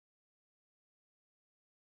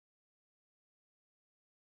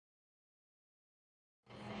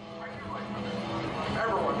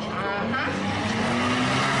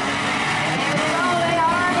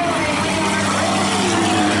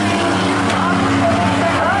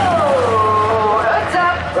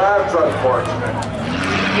unfortunate.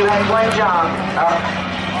 You had one job.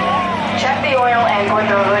 Check the oil and put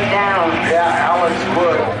the hood down. Yeah, Alex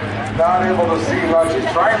Wood, not able to see much. He's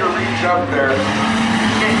trying to reach up there.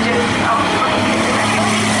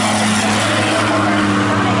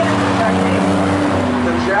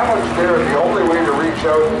 The challenge there, the only way to reach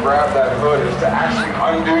out and grab that hood is to actually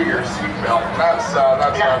undo your seatbelt. That's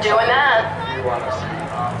not doing that. You want to see.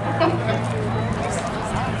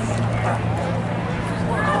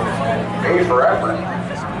 A for effort.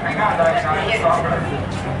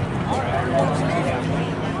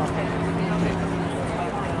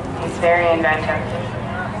 He's very inventive.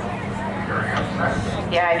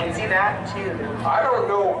 Yeah, I can see that too. I don't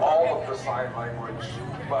know all of the sign language,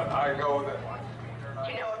 but I know that.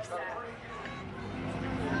 You know upset.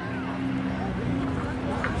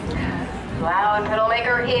 Loud pedal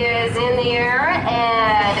maker is in the air,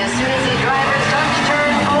 and as soon as the driver starts to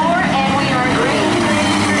turn 4, and we are green.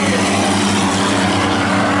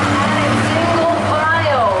 Single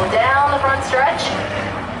file down the front stretch.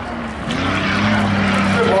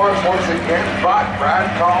 Good launch once again, but Brad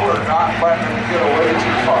Collar not letting him get away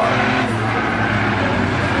too far.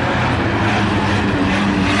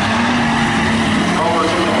 Collar's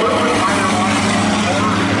a little bit higher line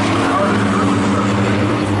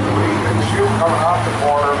and shoot coming off the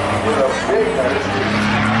corner with a big head.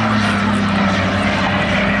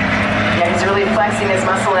 Yeah, he's really flexing his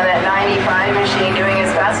muscle in that 95 machine, doing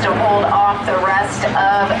his best to hold off the rest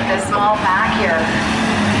of the small pack here.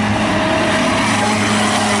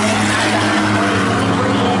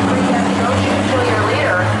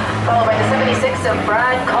 Followed by the 76 of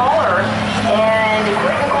Brad Collar and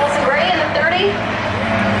Quentin Colson Gray in the 30.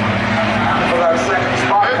 For that second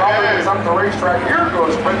spot, probably is up the racetrack. Here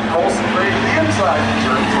goes Quentin Colson Gray to the inside in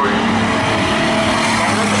turn 3.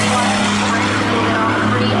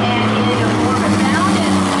 And into 4, but found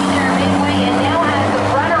it there midway and now has the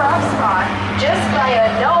runner-up spot just by a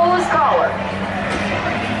nose collar.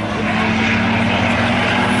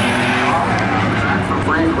 For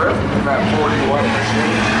Bree Griffin in that 41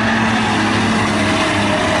 machine.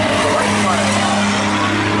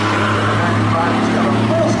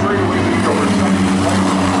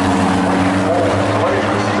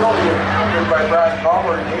 By Brad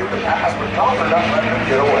Collar and gave the pass, but Collar not letting him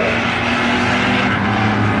get away.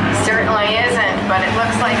 Certainly isn't, but it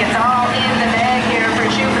looks like it's all in the bag here for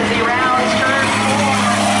Chupin rounds. Turn 4.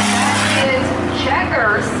 That is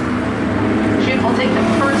Checkers. Chupin will take the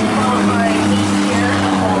first qualifying heat here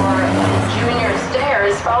for Junior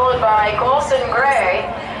Stairs, followed by Colson Gray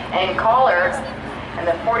and Collar and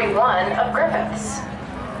the 41 of Griffiths.